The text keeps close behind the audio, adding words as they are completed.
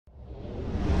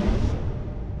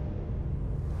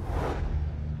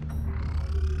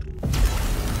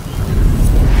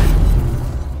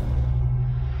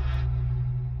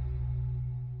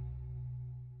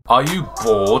Are you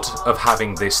bored of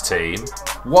having this team?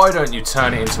 Why don't you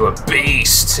turn it into a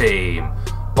beast team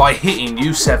by hitting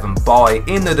U7 buy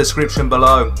in the description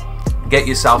below? Get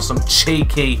yourself some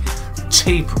cheeky,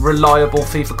 cheap, reliable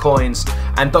FIFA coins,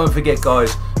 and don't forget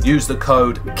guys, use the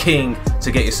code KING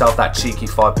to get yourself that cheeky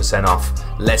 5% off.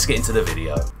 Let's get into the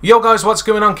video. Yo guys, what's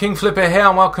going on? Kingflipper here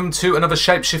and welcome to another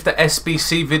Shapeshifter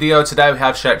SBC video. Today we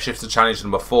have Shapeshifter challenge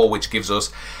number 4, which gives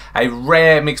us a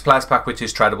rare mixed players pack which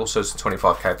is tradable, so it's a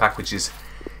 25k pack, which is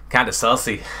kind of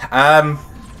saucy.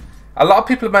 A lot of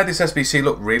people have made this SBC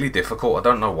look really difficult. I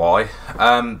don't know why.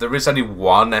 There is only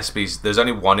one SBC. There's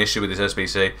only one issue with this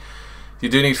SBC. You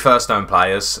do need first known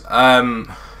players.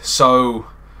 So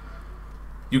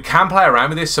you can play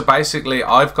around with this. So basically,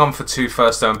 I've gone for 2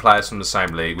 first known players from the same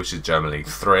league, which is German League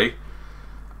 3.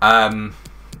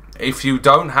 If you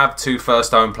don't have 2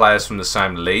 first owned players from the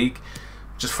same league,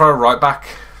 just throw a right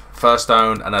back first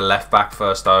owned and a left back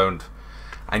first owned,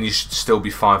 and you should still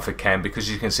be fine for chem, because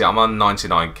you can see I'm on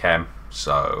 99 chem,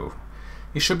 so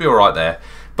you should be alright there.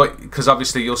 But because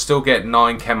obviously you'll still get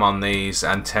 9 chem on these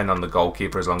and 10 on the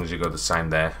goalkeeper as long as you go the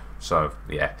same there. So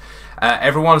yeah,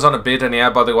 everyone's on a bid, and yeah,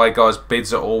 by the way guys,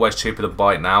 bids are always cheaper than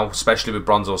buy it now, especially with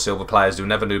bronze or silver players who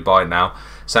never do buy it now.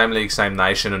 Same league, same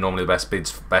nation, and normally the best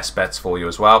bids, best bets for you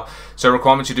as well. So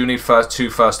requirements, you do need 2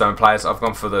 first owned players. I've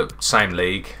gone for the same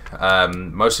league.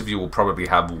 Most of you will probably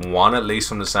have 1 at least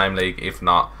from the same league. If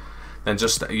not, then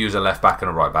just use a left back and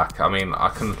a right back. I mean, I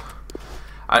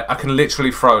can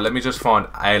literally throw, let me just find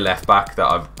a left back that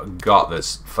I've got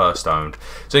that's first owned.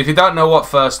 So if you don't know what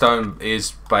first owned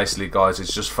is, basically guys,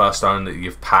 it's just first owned that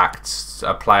you've packed,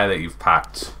 a player that you've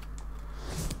packed.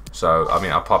 So I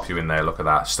mean, I'll pop you in there, look at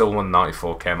that, still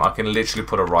 194 chem. I can literally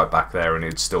put a right back there and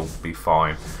it'd still be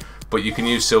fine. But you can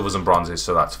use silvers and bronzes,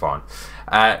 so that's fine.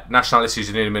 Nationalities,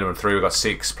 you need a minimum 3, we've got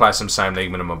 6. Players from same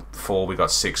league, minimum 4, we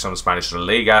got 6 on the Spanish La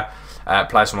Liga.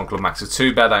 Players from one club, max of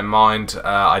 2, bear that in mind.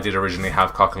 I did originally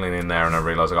have Coquelin in there and I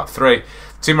realised I got 3.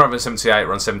 Team Run 78,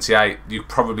 run 78. You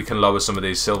probably can lower some of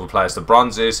these silver players to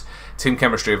bronzes. Team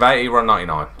chemistry of 80, run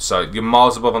 99. So you're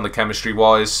miles above on the chemistry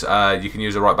wise. You can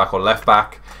use a right back or left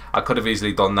back. I could have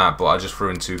easily done that, but I just threw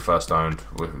in 2 first owned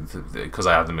because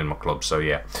I had them in my club, so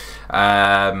yeah.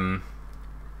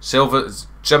 Silver,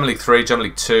 German League 3, German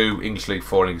League 2, English League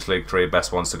 4, English League 3,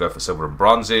 best ones to go for silver and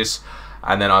bronzes.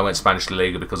 And then I went Spanish La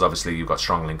Liga because obviously you've got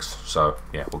strong links, so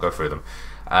yeah, we'll go through them.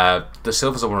 The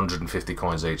silvers are 150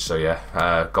 coins each, so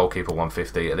yeah. Goalkeeper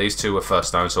 150. These 2 are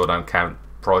first owned, so I don't count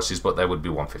prices, but they would be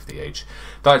 150 each.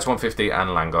 Diet's 150 and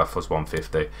Langhoff was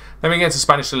 150. Then we get to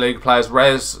Spanish La Liga players.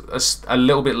 Reyes a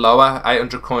little bit lower,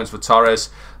 800 coins for Torres.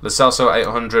 Lo Celso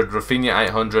 800, Rafinha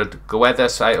 800,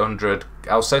 Guedes 800,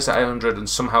 Alcesa 800, and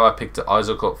somehow I picked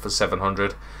Isaac up for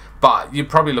 700. But you're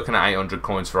probably looking at 800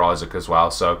 coins for Isaac as well,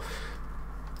 so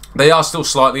they are still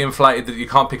slightly inflated. That you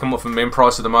can't pick them up for min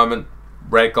price at the moment,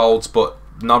 rare golds, but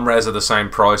non-rares are the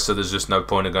same price, so there's just no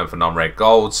point in going for non-rare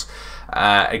golds.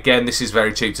 Again, this is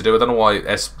very cheap to do. I don't know why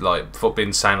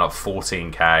FUTBin's saying like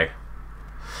 14k.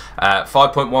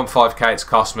 5.15k it's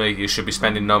cost me. You should be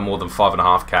spending no more than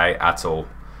 5.5k at all.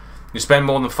 You spend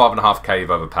more than 5.5k,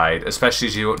 you've overpaid, especially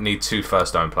as you need 2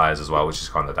 first owned players as well, which is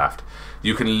kind of daft.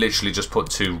 You can literally just put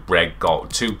 2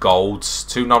 golds,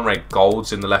 2 non-red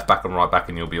golds in the left back and right back,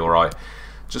 and you'll be alright.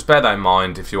 Just bear that in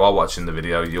mind. If you are watching the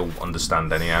video, you'll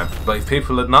understand anyhow. But if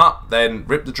people are not, then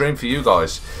rip the dream for you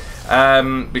guys.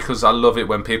 Because I love it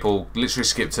when people literally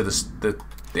skip to the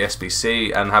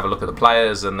SBC and have a look at the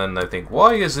players, and then they think,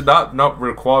 why is it not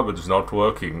requirements not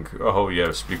working? Oh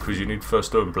yes, because you need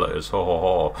first owned players. Ho ho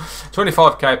ho.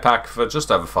 25k pack for just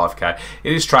over 5k.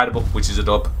 It is tradable, which is a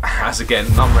dub. As again,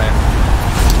 non-rare.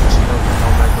 Actually, don't get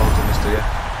non-rare goals in this, do you?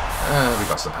 We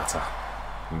got Zapata.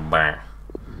 Bang.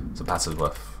 Zapata's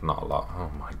worth not a lot.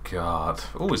 Oh my god.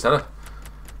 Oh, is that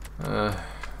a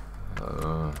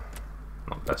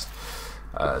not best.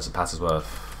 Zapata's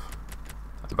worth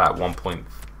about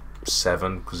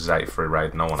 1.7 because it's 83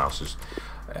 rated. No one else is.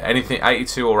 Anything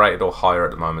 82 or rated or higher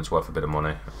at the moment is worth a bit of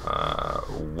money.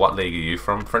 What league are you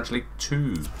from? French League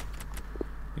 2.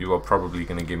 You are probably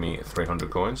going to give me 300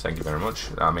 coins. Thank you very much.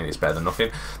 I mean, it's better than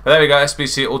nothing. But there we go.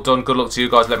 SBC all done. Good luck to you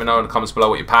guys. Let me know in the comments below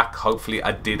what you pack. Hopefully,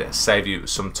 I did save you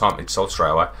some time. It's sold straight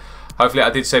away. Hopefully, I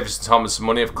did save you some time and some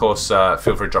money. Of course,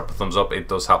 feel free to drop a thumbs up. It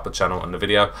does help the channel and the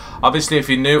video. Obviously, if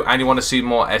you're new and you want to see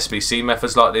more SBC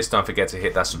methods like this, don't forget to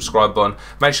hit that subscribe button.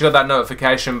 Make sure you got that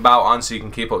notification bell on so you can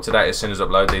keep up to date as soon as I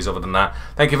upload these. Other than that,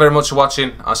 thank you very much for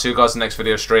watching. I'll see you guys in the next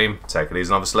video stream. Take it easy,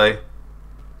 and obviously,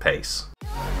 peace.